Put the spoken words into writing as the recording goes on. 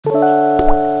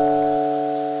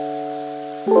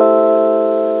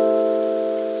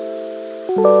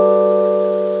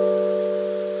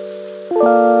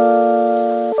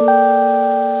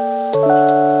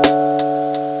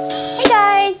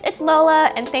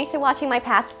thanks for watching my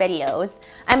past videos.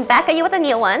 I'm back at you with a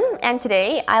new one, and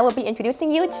today I will be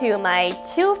introducing you to my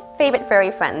two favorite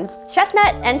furry friends,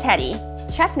 Chestnut and Teddy.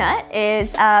 Chestnut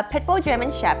is a pit bull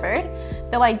German Shepherd,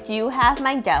 though I do have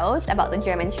my doubts about the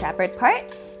German Shepherd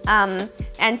part.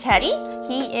 And Teddy,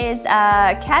 he is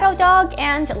a cattle dog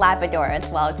and Labrador as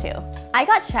well too. I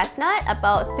got Chestnut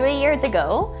about 3 years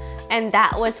ago, and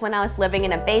that was when I was living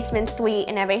in a basement suite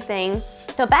and everything.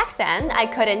 So back then, I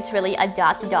couldn't really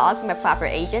adopt a dog from a proper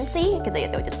agency because they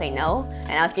would just say no.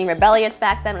 And I was being rebellious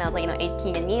back then when I was like,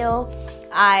 18 and new.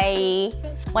 I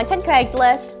went on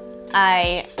Craigslist,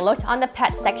 I looked on the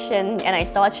pet section and I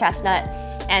saw a Chestnut,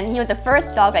 and he was the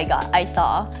first dog I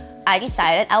saw. I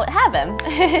decided I would have him.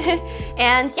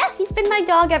 And yeah, he's been my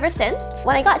dog ever since.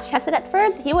 When I got Chestnut at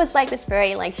first, he was like this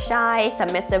very shy,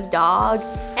 submissive dog.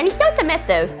 And he's still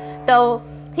submissive, though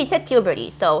he's hit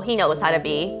puberty, so he knows how to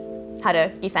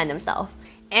defend himself.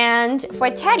 And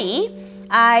for Teddy,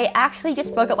 I actually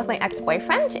just broke up with my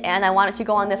ex-boyfriend, and I wanted to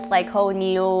go on this whole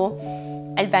new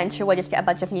adventure where I just get a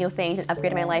bunch of new things and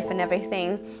upgrade my life and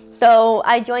everything. So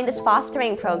I joined this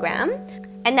fostering program.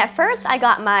 And at first, I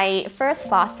got my first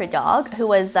foster dog, who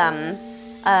was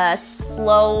a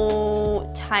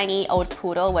slow, tiny old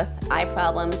poodle with eye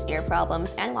problems, ear problems,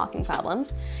 and walking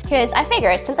problems. Because I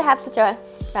figured, since I have such a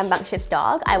rambunctious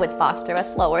dog, I would foster a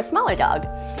slower, smaller dog.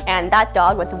 And that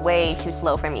dog was way too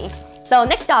slow for me. So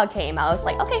next dog came, I was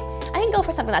like, okay, I can go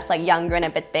for something that's younger and a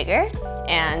bit bigger.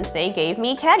 And they gave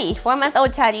me Teddy,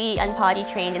 4-month-old Teddy,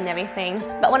 unpotty trained and everything.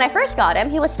 But when I first got him,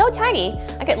 he was so tiny.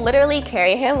 I could literally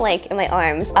carry him in my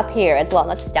arms, up here as well,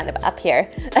 not just down there, but up here.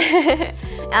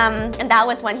 And that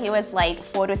was when he was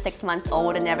 4 to 6 months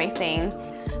old and everything.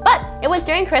 But it was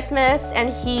during Christmas, and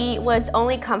he was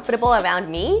only comfortable around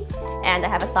me, and I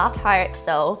have a soft heart,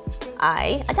 so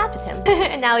I adopted him.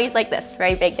 And now he's like this,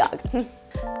 very big dog.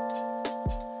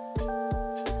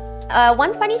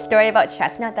 One funny story about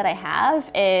Chestnut that I have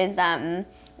is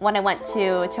when I went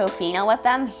to Tofino with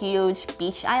them, huge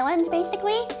beach island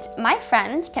basically. My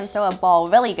friend can throw a ball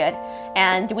really good,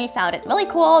 and we found it really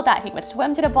cool that he would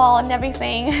swim to the ball and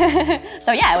everything.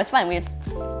 So yeah, it was fun. We was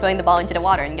throwing the ball into the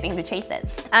water and getting him to chase it.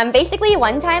 Basically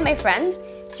one time my friend,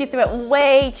 she threw it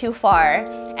way too far,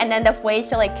 and then the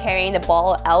waves were carrying the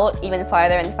ball out even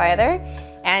farther and farther.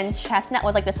 And Chestnut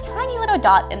was this tiny little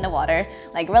dot in the water,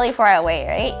 really far away,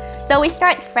 right? So we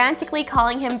start frantically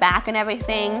calling him back and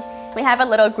everything. We have a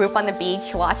little group on the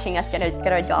beach watching us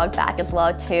get our dog back as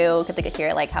well too, because they could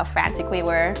hear how frantic we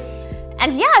were.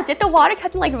 And yeah, the water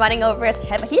kept running over his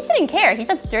head, but he just didn't care. He's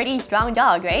a sturdy, strong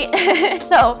dog, right?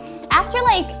 So after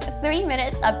 3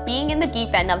 minutes of being in the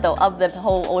deep end of the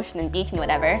whole ocean and beach and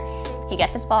whatever, he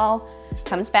gets his ball,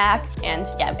 comes back, and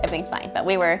yeah, everything's fine. But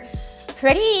we were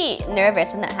pretty nervous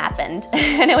when that happened.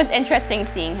 And it was interesting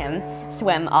seeing him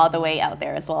swim all the way out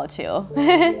there as well too.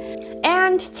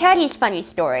 And Teddy's funny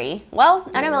story. Well,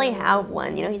 I don't really have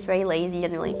one. He's very lazy,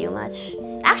 doesn't really do much.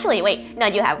 Actually, wait, no,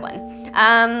 I do have one.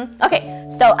 Okay,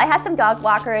 so I have some dog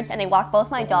walkers, and they walk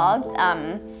both my dogs.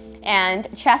 And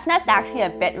Chestnut's actually a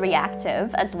bit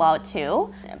reactive as well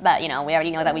too. But we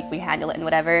already know that we handle it and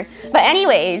whatever. But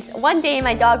anyways, one day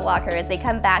my dog walkers, they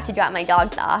come back to drop my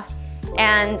dogs off.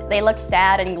 And they look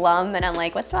sad and glum, and I'm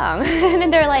like, what's wrong? And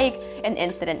then they're like, an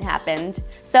incident happened.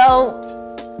 So,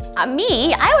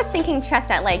 me, I was thinking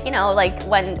Chestnut,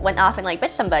 went off and bit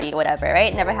somebody or whatever,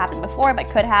 right? It never happened before, but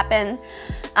could happen.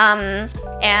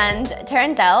 And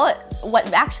turns out, what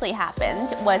actually happened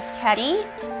was Teddy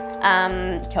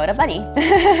killed a bunny.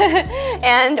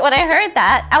 And when I heard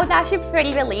that, I was actually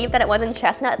pretty relieved that it wasn't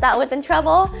Chestnut that was in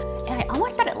trouble. And I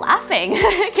almost started laughing,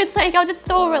 because I was just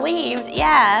so relieved,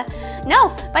 yeah.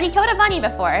 No, but he killed a bunny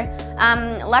before.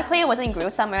 Luckily it wasn't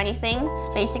gruesome or anything.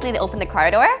 Basically they opened the car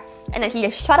door, and then he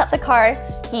just shut up the car,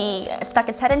 he stuck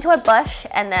his head into a bush,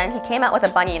 and then he came out with a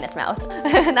bunny in his mouth.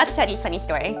 That's Teddy's funny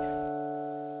story.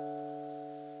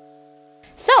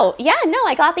 So, yeah, no,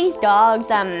 I got these dogs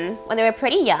when they were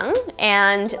pretty young,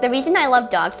 and the reason I love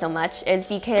dogs so much is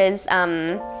because,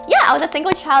 yeah, I was a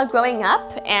single child growing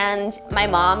up, and my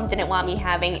mom didn't want me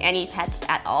having any pets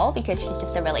at all because she's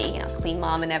just a really, clean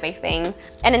mom and everything.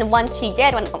 And then once she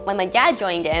did, when my dad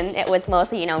joined in, it was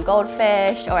mostly,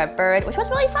 goldfish or a bird, which was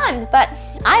really fun, but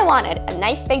I wanted a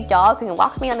nice big dog who can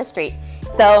walk me on the street.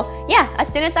 So, yeah,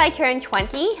 as soon as I turned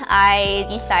 20, I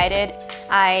decided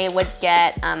I would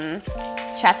get,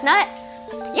 Chestnut.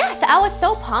 Yeah, so I was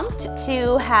so pumped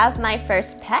to have my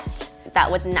first pet that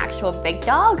was an actual big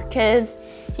dog, because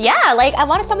yeah, I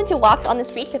wanted someone to walk on the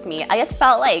streets with me. I just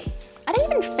felt I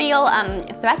didn't even feel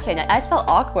threatened. I just felt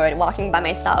awkward walking by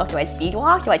myself. Do I speed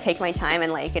walk? Do I take my time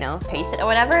and like, you know, pace it or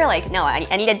whatever? Like, no, I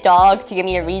need a dog to give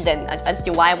me a reason as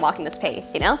to why I'm walking this pace,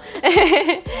 you know?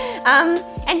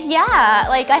 And yeah,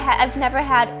 like I've never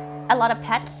had a lot of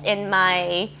pets in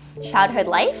my childhood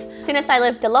life. As soon as I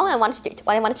lived alone, I wanted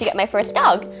to get my first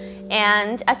dog.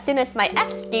 And as soon as my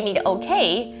ex gave me the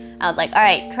okay, I was like, all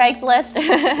right, Craigslist,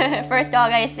 first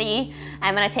dog I see,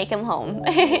 I'm gonna take him home.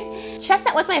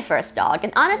 Chestnut was my first dog,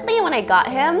 and honestly, when I got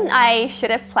him, I should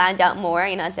have planned out more,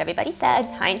 you know, as everybody says,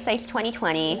 hindsight's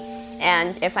 20/20,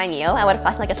 and if I knew, I would have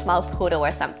gotten like a small poodle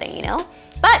or something, you know?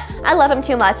 But I love him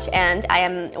too much, and I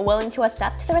am willing to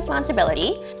accept the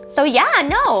responsibility. So yeah,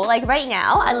 no, like right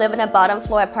now, I live in a bottom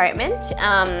floor apartment,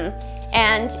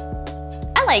 and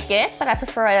I like it, but I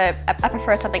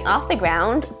prefer something off the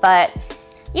ground. But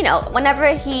you know,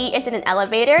 whenever he is in an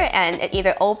elevator and it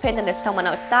either opens and there's someone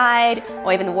outside,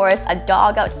 or even worse, a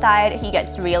dog outside, he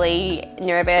gets really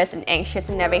nervous and anxious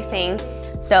and everything.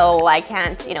 So I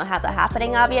can't, you know, have that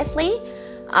happening, obviously.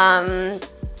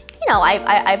 You know,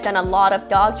 I've done a lot of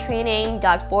dog training,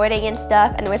 dog boarding and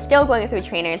stuff, and we're still going through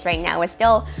trainers right now. We're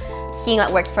still seeing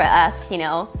what works for us, you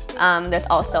know. There's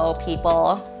also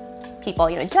people,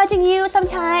 you know, judging you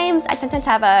sometimes. I sometimes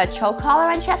have a choke collar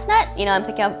on Chestnut. You know, I'm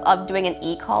thinking of doing an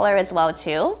e-collar as well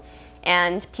too.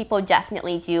 And people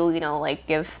definitely do, you know, like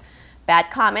give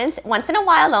bad comments once in a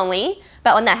while only.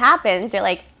 But when that happens, they're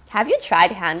like, have you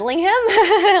tried handling him?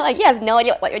 Like, you have no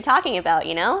idea what you're talking about,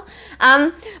 you know?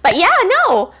 But yeah,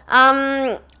 no.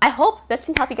 I hope this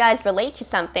can help you guys relate to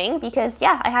something because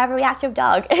yeah, I have a reactive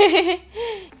dog.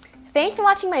 Thanks for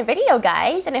watching my video,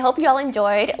 guys, and I hope you all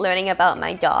enjoyed learning about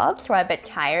my dogs who are a bit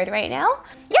tired right now.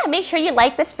 Yeah, make sure you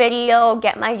like this video,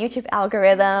 get my YouTube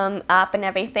algorithm up and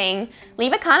everything.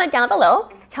 Leave a comment down below.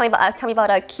 Tell me about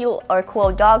a cute or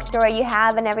cool dog story you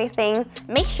have and everything.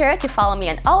 Make sure to follow me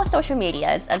on all social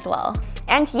medias as well.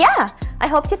 And yeah, I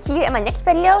hope to see you in my next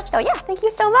video. So yeah, thank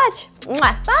you so much.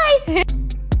 Mwah. Bye!